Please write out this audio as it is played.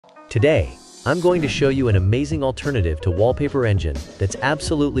Today, I'm going to show you an amazing alternative to Wallpaper Engine that's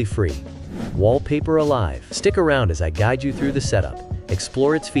absolutely free. Wallpaper Alive. Stick around as I guide you through the setup,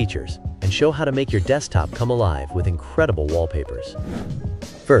 explore its features, and show how to make your desktop come alive with incredible wallpapers.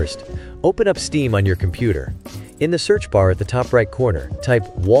 First, open up Steam on your computer. In the search bar at the top right corner, type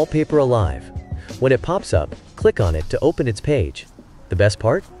Wallpaper Alive. When it pops up, click on it to open its page. The best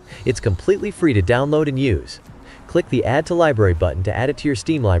part? It's completely free to download and use. Click the Add to Library button to add it to your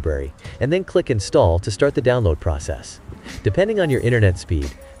Steam library, and then click Install to start the download process. Depending on your internet speed,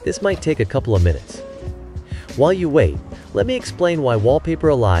 this might take a couple of minutes. While you wait, let me explain why Wallpaper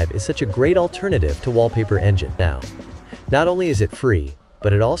Alive is such a great alternative to Wallpaper Engine. Now, not only is it free,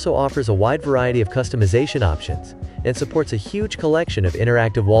 but it also offers a wide variety of customization options and supports a huge collection of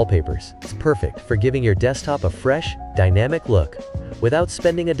interactive wallpapers. It's perfect for giving your desktop a fresh, dynamic look without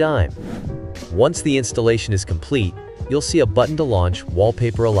spending a dime. Once the installation is complete, you'll see a button to launch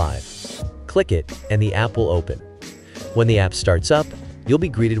Wallpaper Alive. Click it and the app will open. When the app starts up, you'll be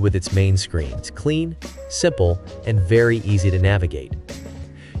greeted with its main screen. It's clean, simple, and very easy to navigate.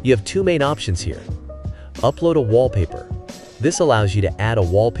 You have two main options here. Upload a wallpaper. This allows you to add a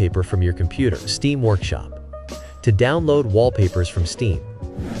wallpaper from your computer. Steam Workshop. To download wallpapers from Steam,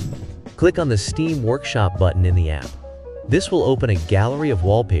 click on the Steam Workshop button in the app. This will open a gallery of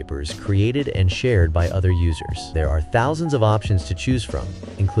wallpapers created and shared by other users. There are thousands of options to choose from,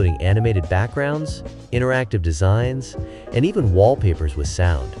 including animated backgrounds, interactive designs, and even wallpapers with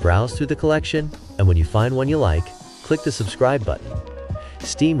sound. Browse through the collection, and when you find one you like, click the subscribe button.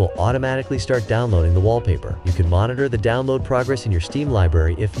 Steam will automatically start downloading the wallpaper. You can monitor the download progress in your Steam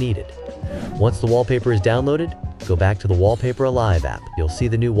library if needed. Once the wallpaper is downloaded, go back to the Wallpaper Alive app. You'll see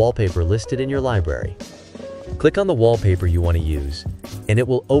the new wallpaper listed in your library. Click on the wallpaper you want to use, and it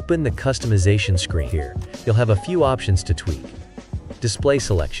will open the customization screen. Here, you'll have a few options to tweak. Display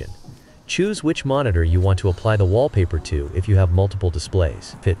selection. Choose which monitor you want to apply the wallpaper to if you have multiple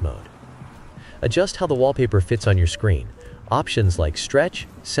displays. Fit mode. Adjust how the wallpaper fits on your screen. Options like stretch,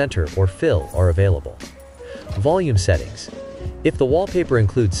 center, or fill are available. Volume settings. If the wallpaper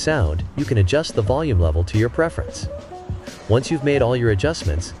includes sound, you can adjust the volume level to your preference. Once you've made all your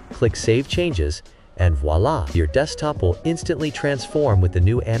adjustments, click Save Changes, and voila! Your desktop will instantly transform with the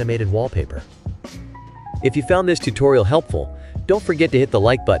new animated wallpaper. If you found this tutorial helpful, don't forget to hit the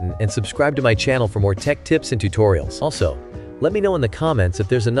like button and subscribe to my channel for more tech tips and tutorials. Also, let me know in the comments if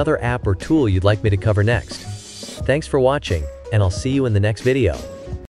there's another app or tool you'd like me to cover next. Thanks for watching, and I'll see you in the next video.